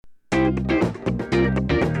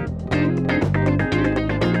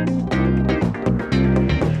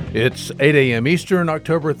It's 8 a.m. Eastern,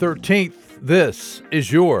 October 13th. This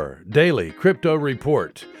is your daily crypto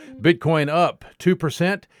report. Bitcoin up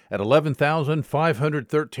 2% at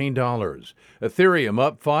 $11,513. Ethereum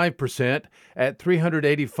up 5% at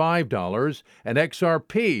 $385. And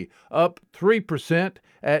XRP up 3%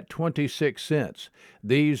 at 26 cents.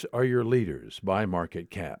 These are your leaders by market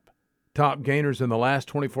cap. Top gainers in the last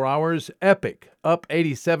 24 hours, Epic up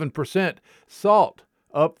 87%, Salt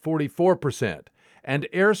up 44%, and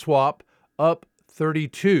AirSwap up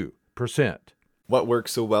 32%. What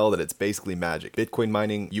works so well that it's basically magic? Bitcoin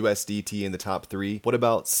mining, USDT in the top 3. What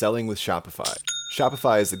about selling with Shopify?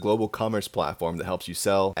 Shopify is the global commerce platform that helps you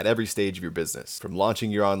sell at every stage of your business. From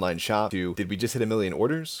launching your online shop to, did we just hit 1 million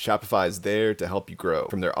orders? Shopify is there to help you grow.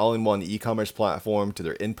 From their all-in-one e-commerce platform to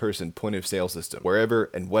their in-person point-of-sale system. Wherever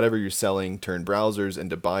and whatever you're selling, turn browsers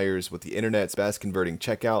into buyers with the internet's best converting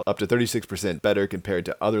checkout, up to 36% better compared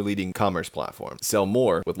to other leading commerce platforms. Sell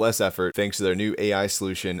more with less effort thanks to their new AI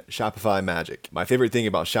solution, Shopify Magic. My favorite thing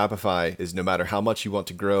about Shopify is no matter how much you want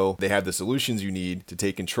to grow, they have the solutions you need to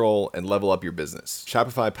take control and level up your business.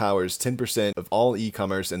 Shopify powers 10% of all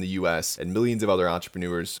e-commerce in the US and millions of other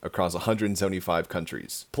entrepreneurs across 175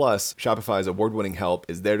 countries. Plus, Shopify's award-winning help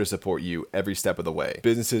is there to support you every step of the way.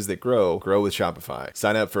 Businesses that grow with Shopify.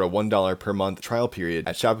 Sign up for a $1 per month trial period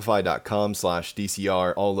at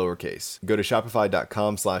shopify.com/DCR, all lowercase. Go to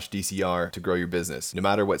shopify.com/DCR to grow your business, no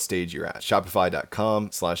matter what stage you're at.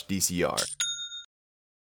 Shopify.com/DCR.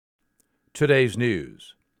 Today's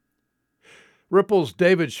news. Ripple's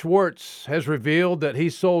David Schwartz has revealed that he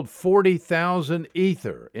sold 40,000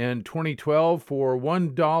 Ether in 2012 for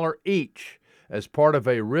 $1 each as part of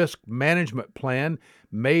a risk management plan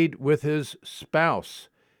made with his spouse.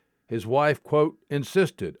 His wife, quote,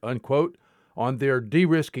 insisted, unquote, on their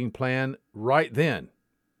de-risking plan right then.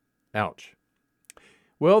 Ouch.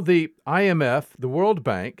 Well, the IMF, the World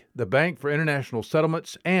Bank, the Bank for International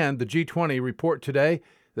Settlements, and the G20 report today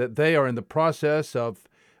that they are in the process of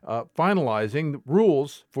finalizing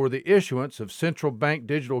rules for the issuance of central bank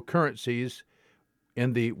digital currencies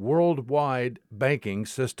in the worldwide banking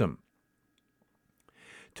system.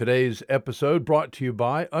 Today's episode brought to you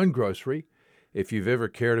by Ungrocery. If you've ever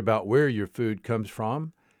cared about where your food comes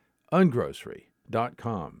from,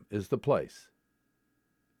 ungrocery.com is the place.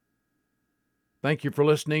 Thank you for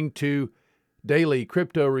listening to Daily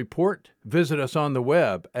Crypto Report. Visit us on the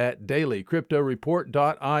web at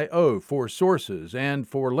dailycryptoreport.io for sources and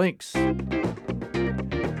for links.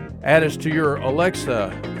 Add us to your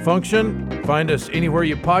Alexa function. Find us anywhere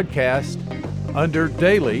you podcast under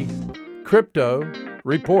Daily Crypto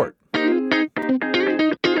Report.